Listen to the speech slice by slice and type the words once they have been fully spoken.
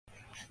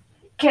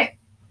Okay.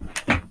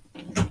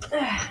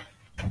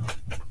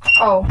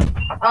 Oh.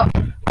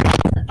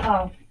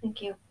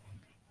 Thank you.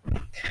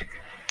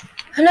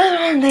 Another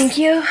one, thank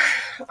you.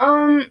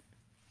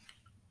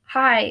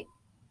 Hi.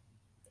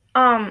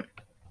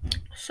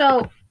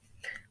 So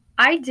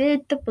I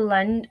did the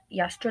blend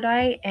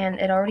yesterday and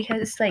it already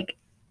has like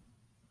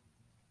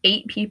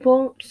 8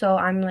 people, so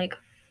I'm like,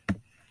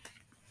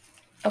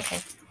 okay.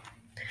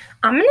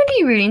 I'm gonna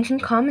be reading some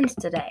comments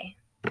today.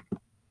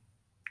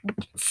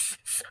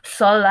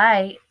 So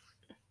light.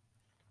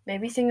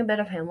 Maybe sing a bit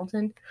of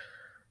Hamilton.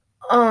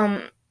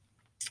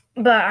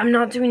 But I'm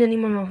not doing any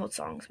more Muffled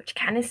songs, which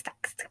kind of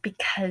sucks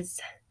because,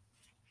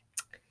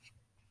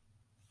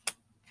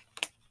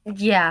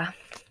 yeah,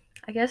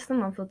 I guess the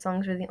Muffled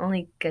songs are the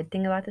only good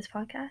thing about this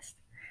podcast.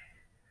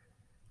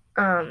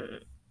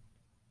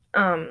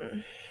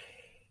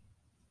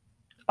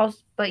 Also,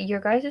 but your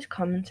guys'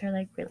 comments are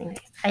like really nice.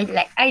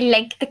 I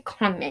like the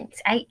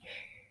comments.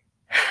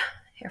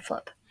 Here,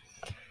 flip.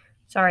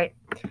 Sorry.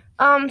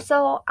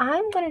 So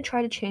I'm gonna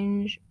try to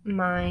change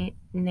my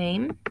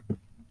name.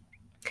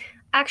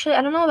 Actually,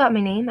 I don't know about my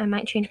name. I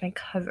might change my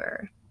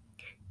cover.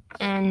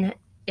 And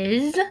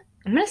I'm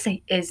gonna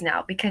say is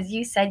now because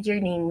you said your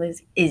name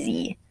was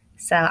Izzy.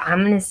 So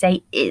I'm gonna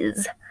say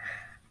is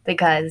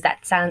because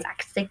that sounds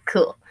actually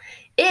cool.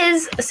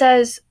 Is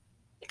says,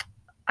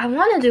 I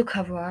want to do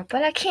cover art,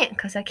 but I can't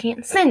because I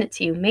can't send it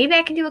to you. Maybe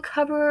I can do a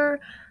cover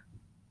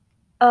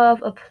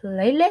of a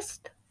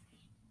playlist.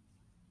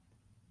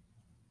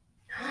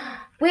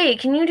 Wait,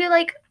 can you do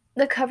like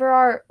the cover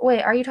art?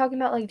 Wait, are you talking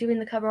about like doing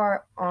the cover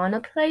art on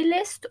a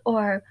playlist,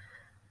 or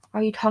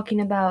are you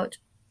talking about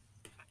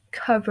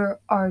cover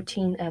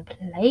arting a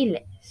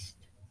playlist?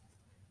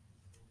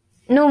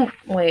 No,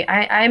 wait,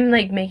 I'm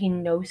like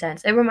making no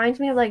sense. It reminds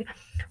me of like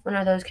one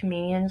of those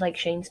comedians like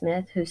Shane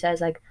Smith who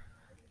says like,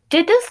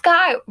 did this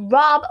guy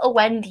rob a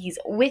Wendy's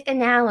with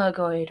an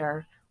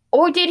alligator?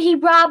 Or did he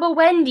rob a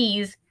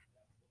Wendy's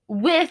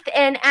with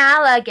an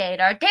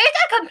alligator? There's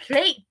a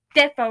complete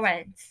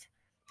difference.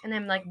 And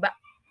I'm like,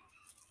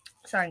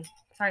 sorry.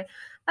 My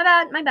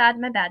bad.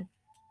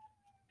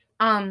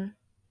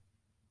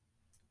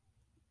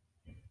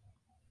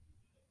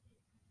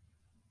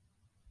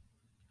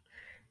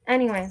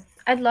 Anyway,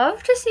 I'd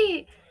love to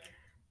see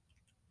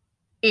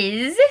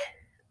is.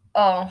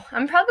 Oh,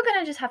 I'm probably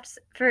gonna just have to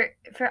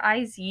for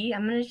IZ.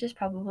 I'm gonna just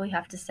probably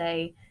have to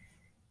say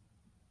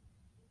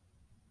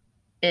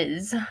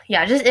is.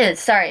 Yeah, just is.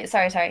 Sorry.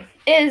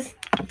 Is.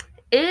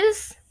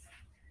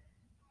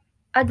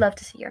 I'd love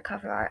to see your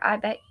cover art. I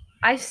bet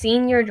I've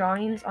seen your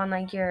drawings on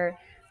like your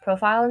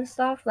profile and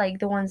stuff, like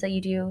the ones that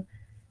you do.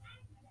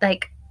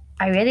 Like,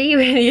 I really,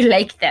 really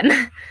like them.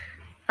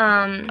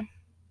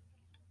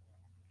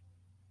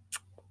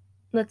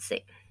 Let's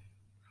see.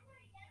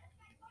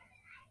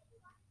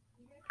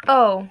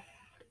 Oh,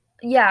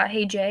 yeah.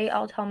 Hey Jay,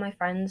 I'll tell my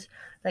friends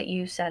that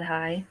you said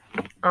hi.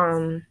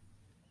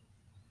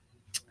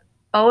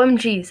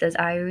 OMG, says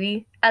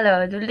Irie.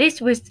 Hello, this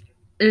was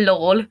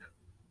lol.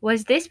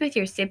 Was this with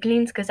your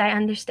siblings? Because I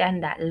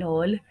understand that,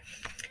 lol.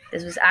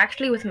 This was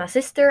actually with my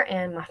sister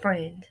and my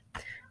friend.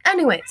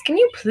 Anyways, can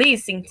you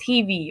please sing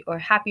TV or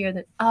Happier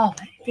Than... Oh,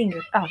 my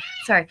finger. Oh,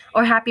 sorry.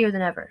 Or Happier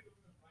Than Ever.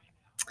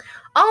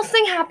 I'll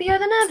sing Happier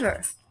Than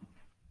Ever.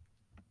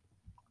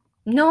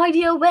 No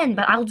idea when,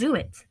 but I'll do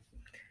it.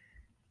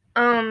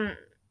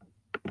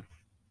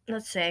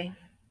 Let's see.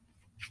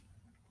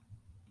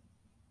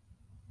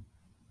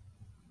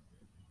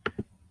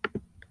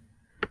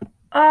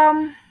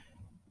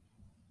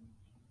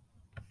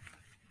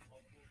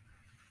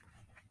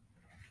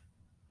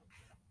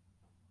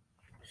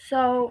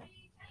 So...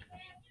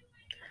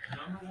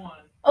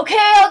 Okay,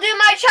 I'll do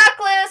my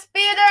checklist.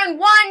 Be there in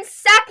 1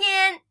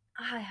 second.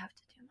 I have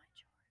to do my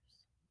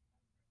chores.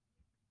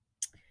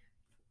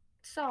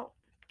 So,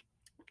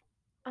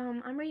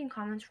 I'm reading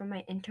comments from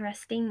my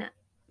interesting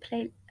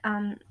thing,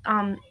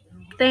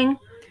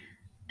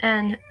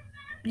 and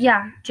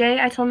yeah, Jay,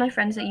 I told my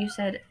friends that you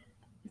said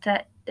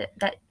that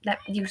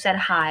you said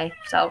hi.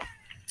 So,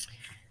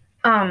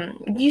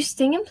 you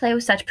sing and play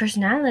with such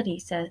personality.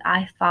 Says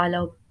I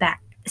follow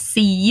back.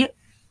 See,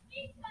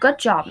 good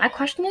job. My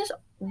question is,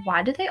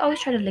 why do they always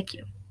try to lick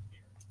you?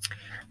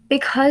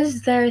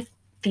 Because they're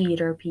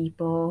theater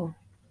people.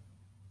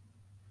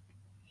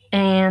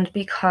 And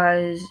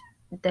because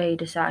they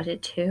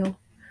decided to.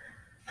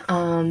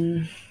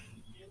 I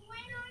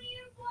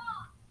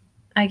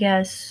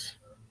guess.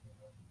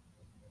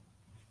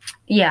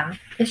 Yeah,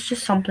 it's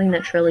just something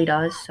that Trilly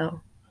does,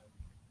 so.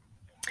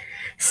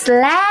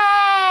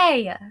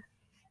 Slay!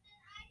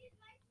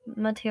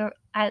 Material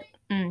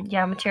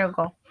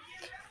goal.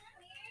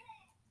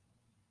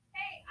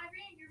 Hey,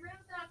 Irene, your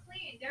room's not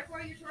clean,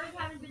 therefore your chores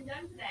haven't been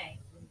done today.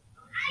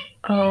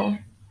 Oh.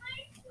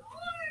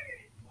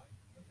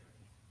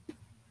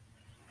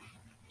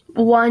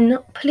 1,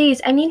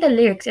 please, I need the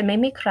lyrics. It made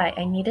me cry.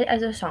 I need it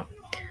as a song.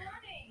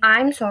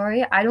 I'm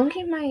sorry, I don't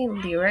get my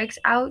lyrics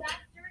out.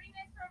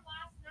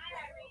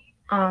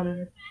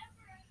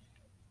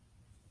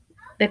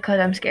 Because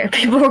I'm scared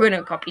people are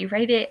gonna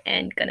copyright it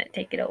and gonna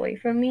take it away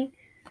from me.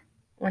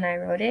 when I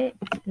wrote it,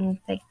 and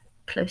it's like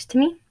close to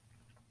me.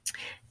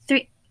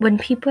 3. When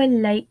people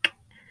like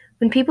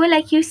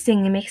you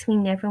sing, it makes me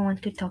never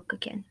want to talk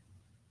again.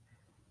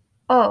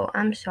 Oh,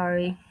 I'm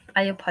sorry.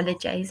 I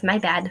apologize. My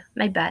bad.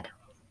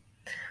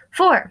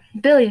 4.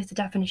 Billie is the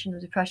definition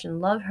of depression.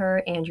 Love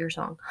her and your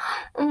song.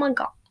 Oh my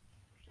god.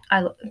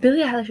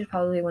 Billie Eilish is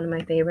probably one of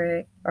my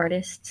favorite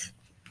artists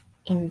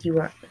in the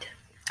world.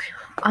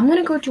 I'm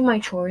gonna go do my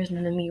chores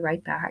and then be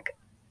right back.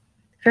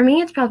 For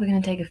me, it's probably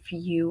gonna take a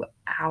few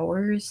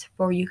hours.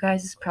 For you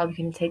guys, it's probably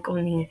gonna take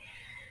only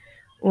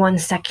 1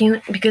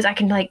 second because I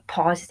can like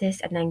pause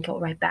this and then go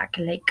right back.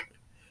 Like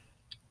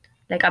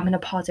I'm gonna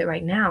pause it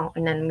right now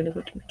and then I'm gonna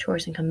go do my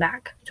chores and come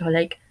back. So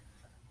like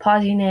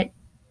pausing it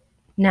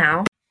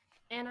now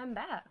and I'm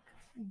back.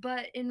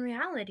 But in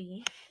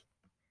reality,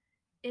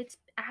 it's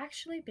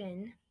actually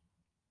been,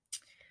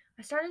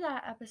 I started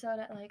that episode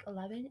at like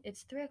 11.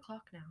 It's 3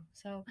 o'clock now.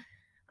 So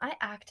I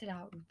acted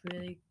out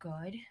really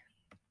good.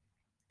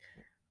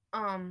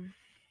 Comments.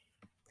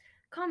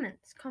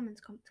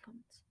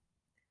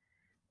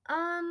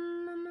 I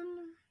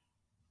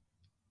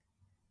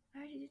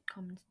already did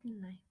comments,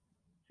 didn't I?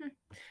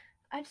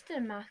 I just did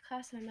a math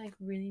class and I'm like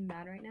really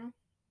mad right now.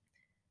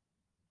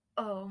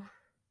 Oh,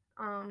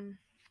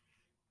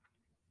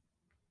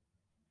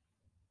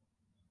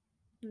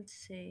 let's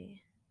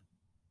see.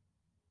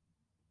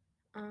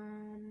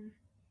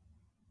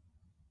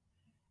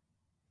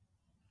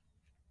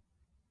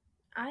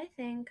 I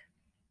think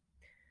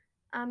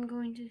I'm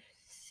going to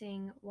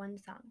sing one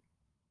song.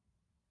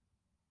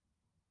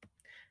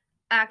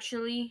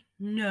 Actually,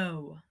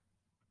 no.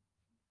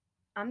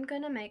 I'm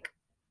gonna make.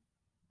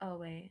 Oh,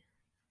 wait.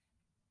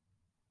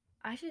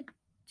 I should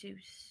do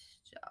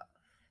stuff.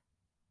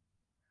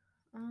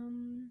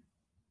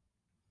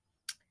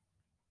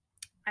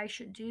 I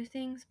should do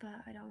things,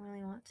 but I don't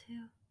really want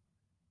to.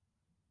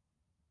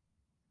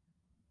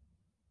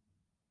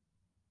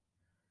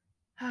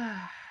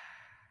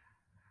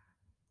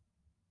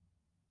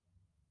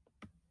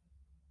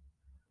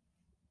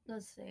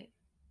 Let's see.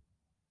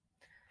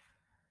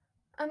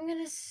 I'm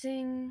gonna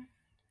sing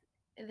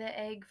the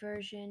egg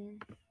version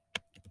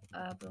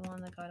of the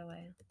one that got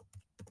away.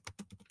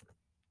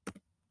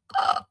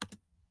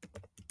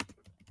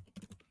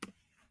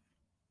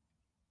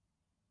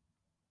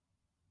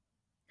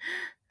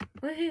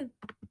 Woohoo!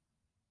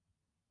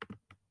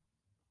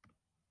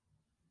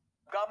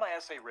 Got my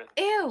essay written.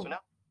 Ew! So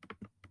now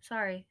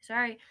Sorry.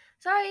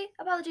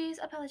 Apologies.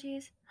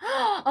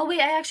 Oh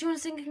wait, I actually want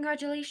to sing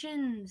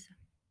congratulations.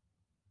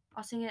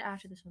 I'll sing it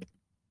after this one.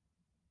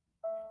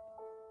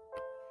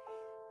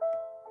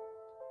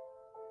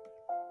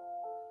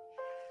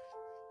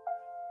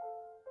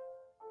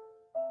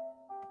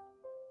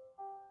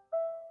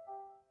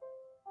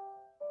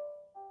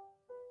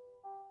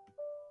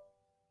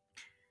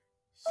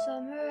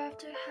 Summer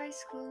after high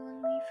school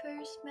when we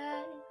first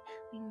met,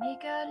 we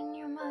make out in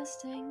your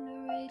Mustang, the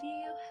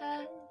radio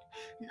had.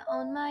 And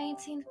on my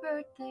 18th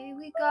birthday,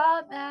 we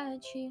got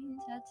matching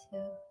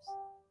tattoos.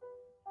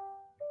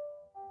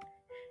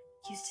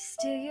 Used to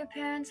steal your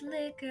parents'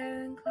 liquor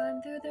and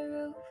climb through the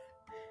roof.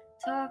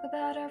 Talk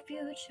about our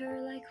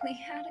future like we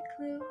had a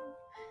clue.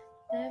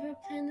 Never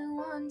planned that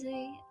one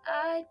day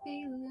I'd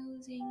be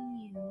losing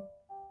you.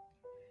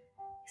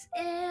 'Cause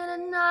in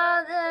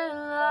another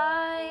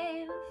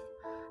life,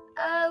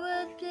 I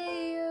would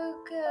be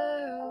your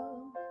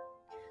girl.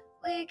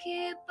 We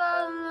keep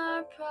all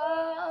our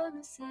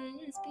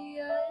promises,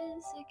 be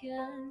us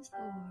against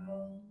the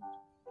world.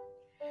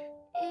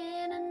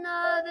 In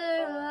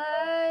another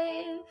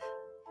life,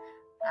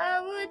 I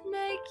would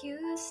make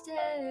you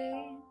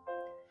stay,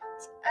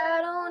 so I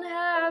don't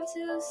have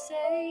to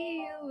say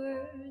you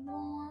were the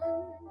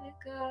one that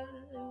got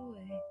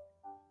away.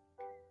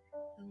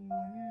 The one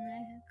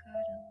that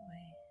got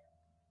away.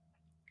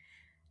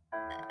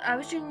 I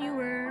was wishing you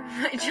were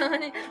my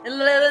Johnny.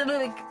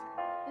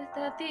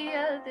 Without the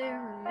other,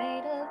 we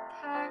made a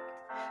pact.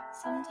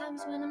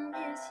 Sometimes when I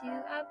miss you,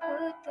 I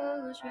put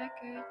those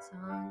records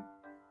on.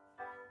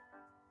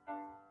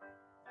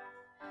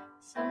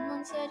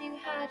 Someone said you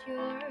had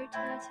your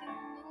tattoo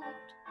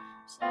moved.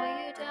 Saw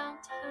you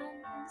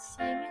downtown,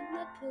 singing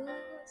the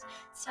blues.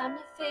 It's time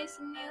to face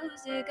the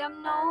music,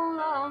 I'm no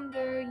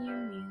longer your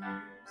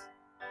muse.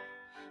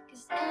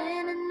 'Cause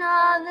in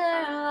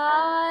another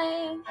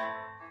life,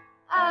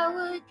 I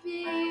would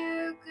be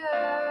your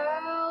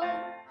girl.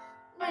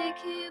 We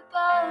keep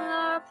all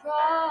our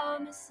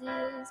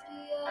promises,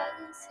 be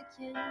us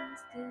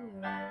against the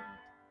world.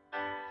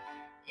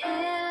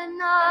 In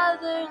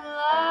another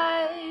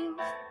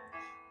life,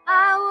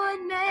 I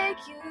would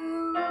make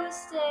you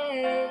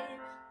stay.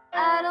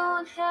 I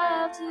don't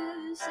have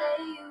to say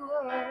you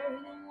were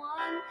the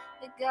one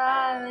that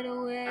got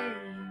away.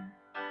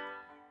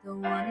 The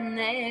one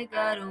that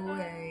got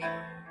away.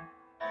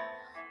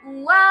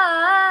 Wow.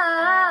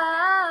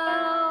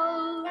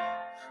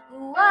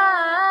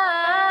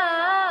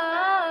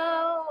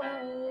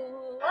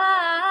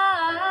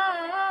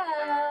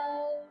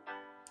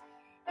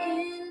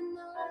 In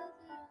another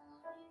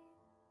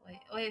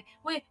life. Wait.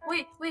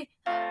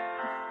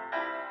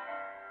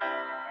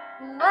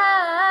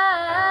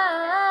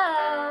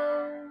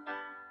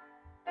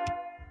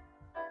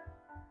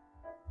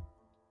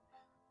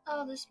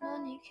 this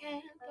money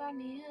can't buy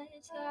me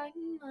a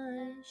time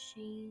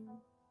machine.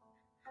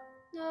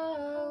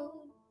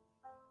 No,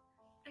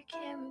 I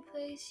can't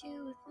replace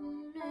you with a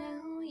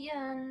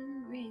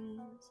million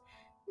rings.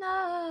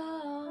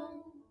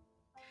 No,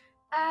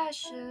 I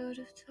should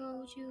have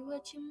told you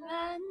what you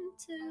meant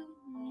to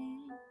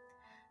me.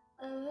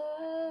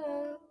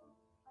 Oh,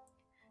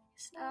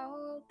 'cause now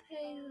I'll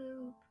pay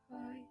the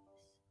price.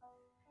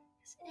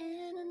 'Cause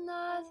in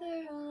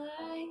another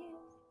life,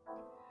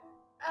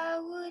 I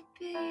would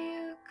be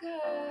your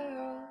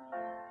girl.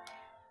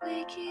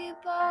 We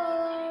keep all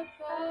our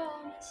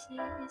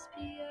promises,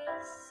 be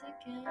us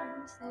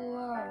against the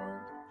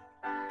world.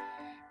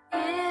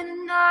 In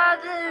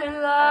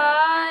another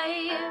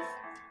life,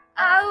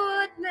 I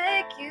would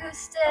make you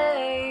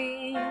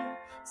stay,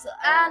 so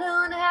I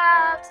don't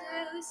have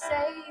to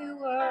say you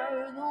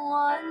were the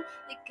one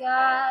that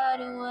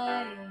got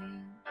away,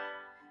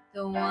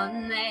 the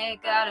one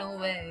that got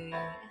away.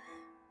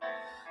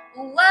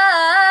 Whoa,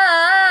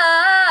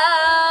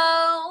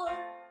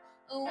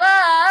 whoa,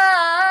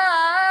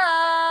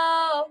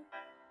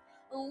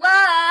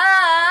 whoa.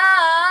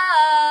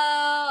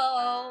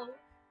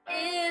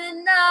 In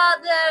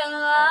another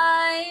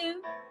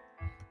life,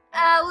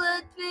 I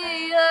would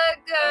be your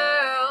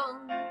girl.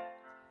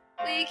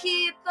 We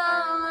keep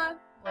on.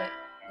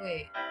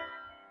 Wait.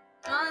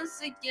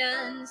 Us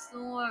against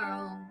the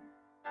world.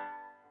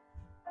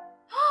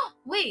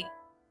 Wait.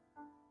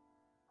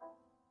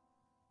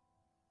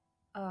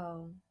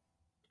 Oh,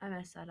 I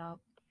messed that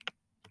up.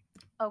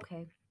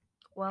 Okay.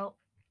 Well,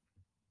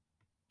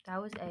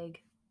 that was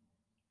egg.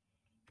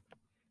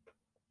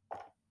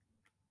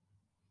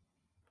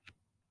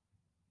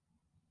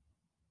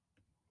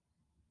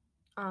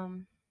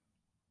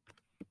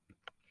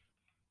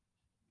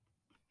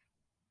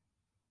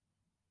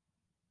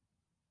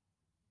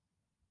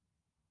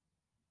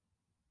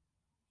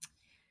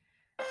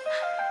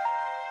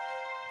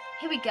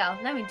 Here we go.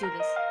 Let me do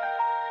this.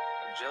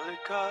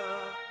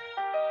 Angelica.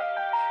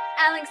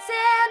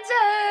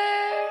 Alexander!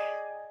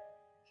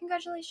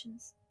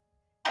 Congratulations.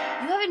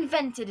 You have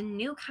invented a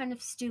new kind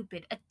of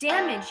stupid, a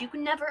damage you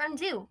can never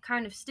undo,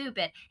 kind of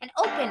stupid, an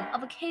open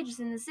of the cages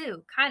in the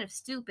zoo, kind of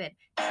stupid.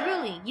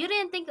 Truly, you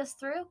didn't think this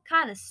through,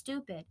 kind of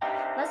stupid.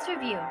 Let's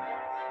review.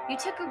 You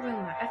took a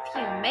rumor, a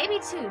few, maybe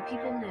two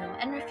people knew,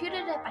 and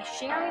refuted it by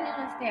sharing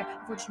an affair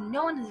of which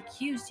no one has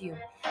accused you.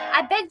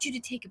 I begged you to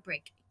take a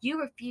break. You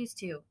refused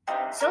to.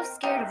 So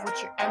scared of what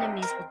your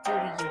enemies will do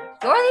to you.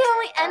 You're the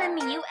only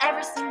enemy you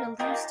ever seem to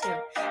lose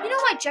to. You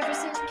know why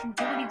Jefferson can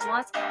do what he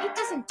wants? He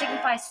doesn't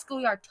dignify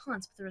schoolyard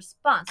taunts with a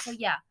response. So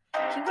yeah,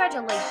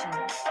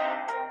 congratulations.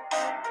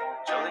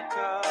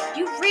 Angelica.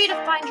 You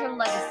redefined your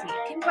legacy.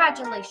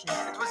 Congratulations.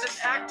 It was an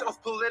act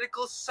of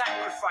political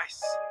sacrifice.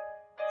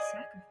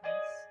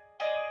 Sacrifice?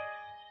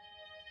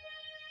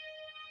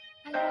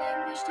 I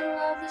languished in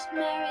loveless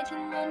marriage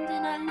in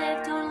London. I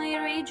lived only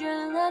read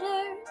your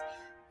letters.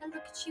 I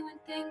look at you and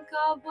think,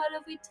 God, what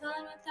have we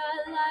done with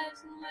our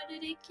lives and where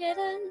did it get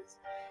us?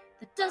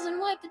 That doesn't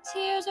wipe the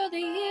tears or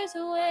the years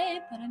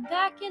away, but I'm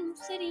back in the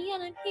city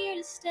and I'm here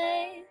to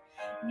stay.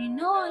 And you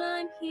know what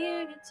I'm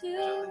here to do?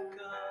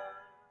 Angelica.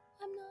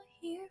 I'm not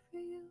here for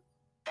you.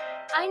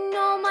 I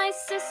know my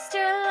sister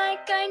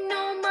like I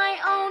know my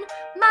own.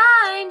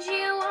 Mind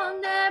you, I'll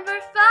never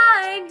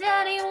find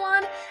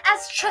anyone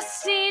as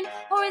trusting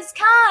or as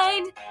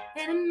kind.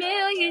 And a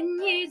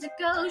million years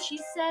ago she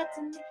said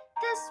to me,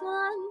 this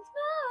one's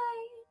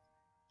mine.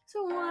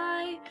 So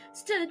I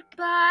stood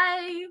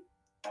by.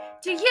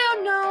 Do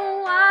you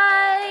know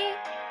why?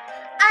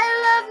 I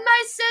love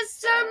my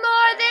sister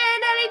more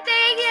than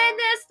anything in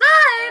this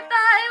life.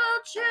 I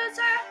will choose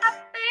her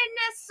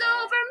happiness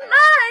over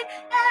mine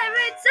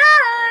every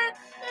time.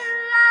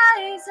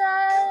 Eliza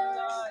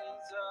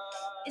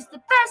is the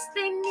best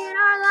thing in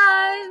our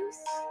lives.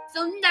 So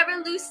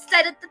never lose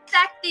sight of the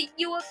fact that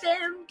you have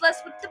been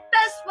blessed with the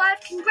best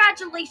wife.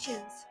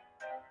 Congratulations.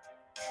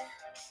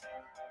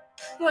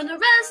 For the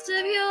rest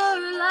of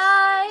your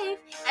life,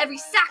 every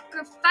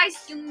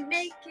sacrifice you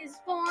make is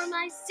for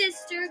my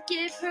sister.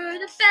 Give her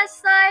the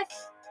best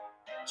life.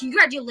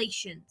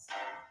 Congratulations.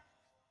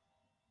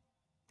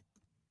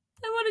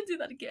 I want to do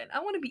that again. I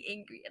want to be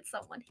angry at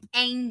someone.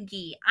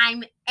 Angry.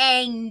 I'm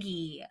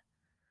angry.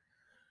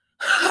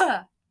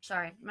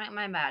 Sorry,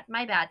 my bad.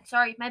 My bad.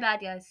 Sorry, my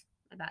bad, guys.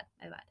 My bad.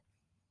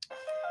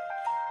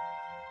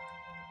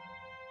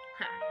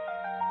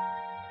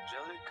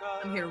 Angelica.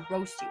 I'm here to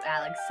roast you,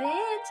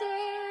 Alexander.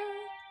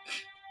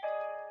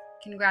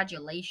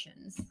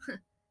 Congratulations.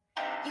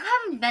 You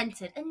have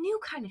invented a new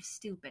kind of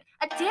stupid,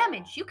 a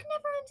damage you can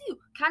never undo,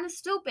 kind of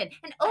stupid,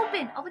 and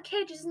open all the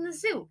cages in the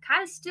zoo,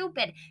 kind of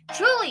stupid.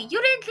 Truly,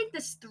 you didn't think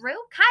this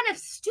through, kind of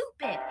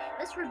stupid.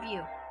 Let's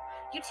review.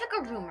 You took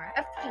a rumor,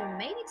 a few,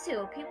 maybe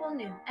two people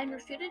knew, and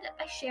refuted it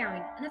by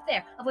sharing an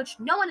affair of which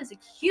no one has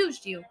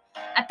accused you.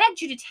 I begged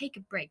you to take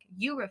a break.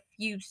 You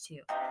refused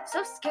to.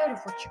 So scared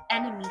of what your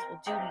enemies will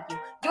do to you.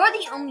 You're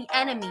the only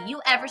enemy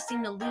you ever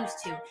seem to lose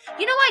to.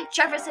 You know why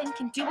Jefferson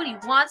can do what he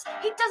wants?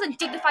 He doesn't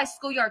dignify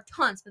schoolyard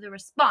taunts with a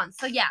response.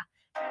 So yeah,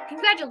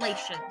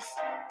 congratulations.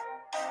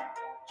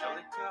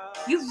 Angelica.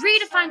 You've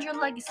redefined your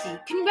legacy.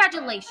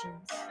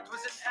 Congratulations. It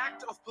was an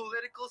act of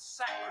political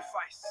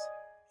sacrifice.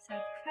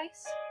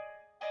 Sacrifice?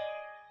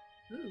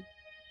 Ooh.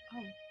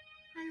 Oh.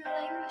 I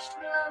languish to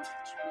love.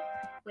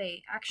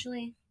 Wait,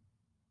 actually,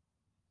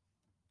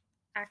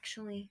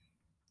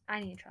 I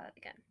need to try that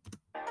again.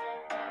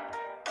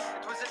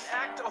 It was an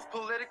act of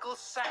political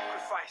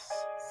sacrifice.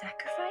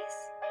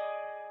 Sacrifice?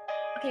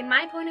 Okay,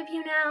 my point of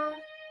view now.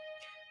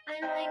 I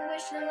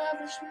languished in a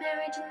loveless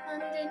marriage in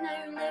London.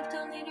 I lived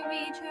only to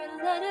read your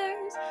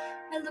letters.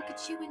 I look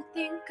at you and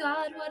think,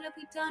 God, what have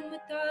we done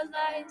with our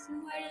lives?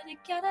 And where did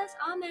it get us?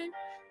 Amen.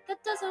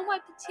 That doesn't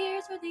wipe the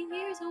tears or the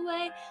years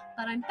away.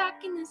 But I'm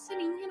back in the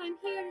city and I'm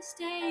here to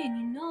stay. And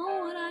you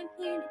know what I'm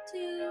here to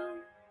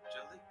do.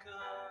 Angelica.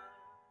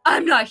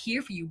 I'm not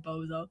here for you,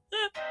 bozo.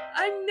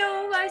 I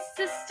know my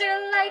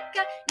sister like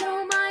I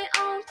know my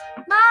own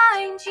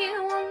mind.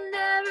 You will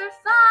never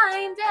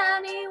find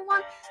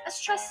anyone as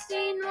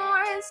trusting or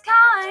as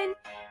kind.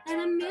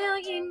 And a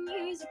million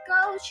years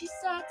ago she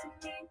said to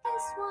me,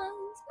 this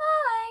one's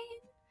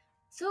mine.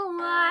 So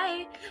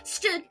I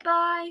stood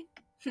by.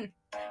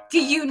 Do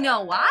you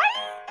know why?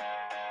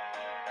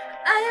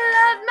 I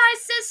love my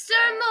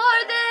sister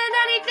more than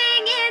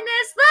anything in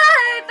this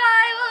life.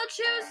 I will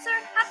choose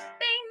her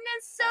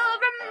happiness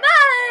over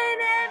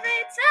mine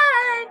every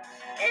time.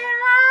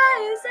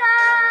 Eliza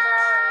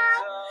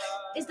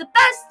is the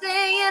best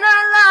thing in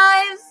our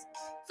lives.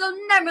 So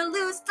never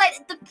lose sight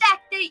of the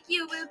fact that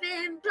you have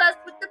been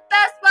blessed with the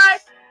best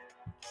wife.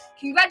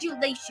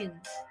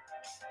 Congratulations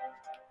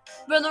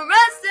for the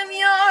rest of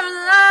your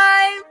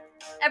life.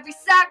 Every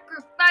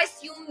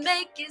sacrifice you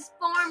make is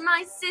for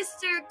my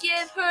sister.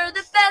 Give her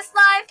the best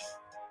life.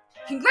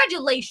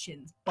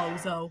 Congratulations,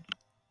 bozo.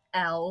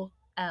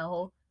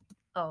 L-L-O.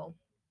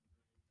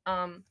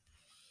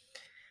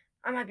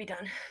 I might be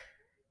done.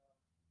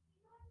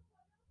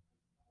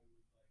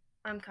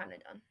 I'm kind of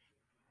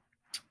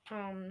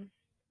done.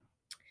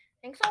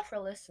 Thanks all for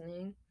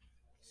listening.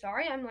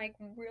 Sorry I'm like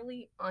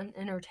really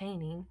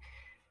unentertaining.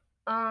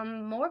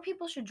 More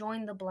people should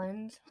join the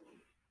blend.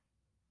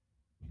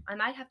 I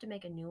might have to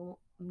make a new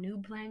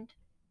blend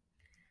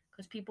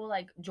because people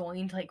like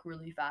joined like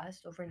really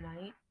fast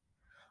overnight.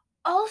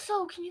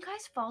 Also, can you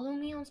guys follow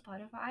me on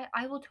Spotify?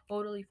 I will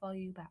totally follow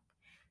you back.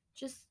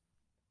 Just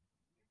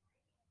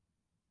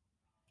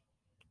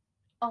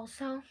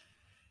also,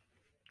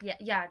 yeah,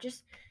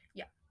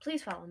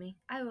 please follow me.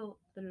 I will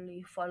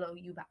literally follow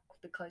you back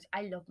because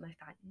I love my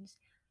fans.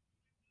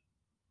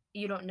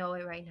 You don't know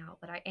it right now,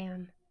 but I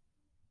am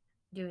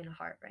doing a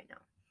heart right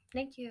now.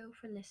 Thank you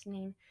for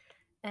listening.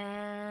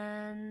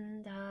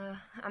 And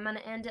I'm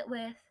gonna end it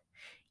with,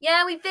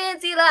 yeah, we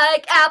fancy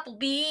like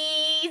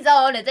Applebee's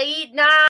on a date night.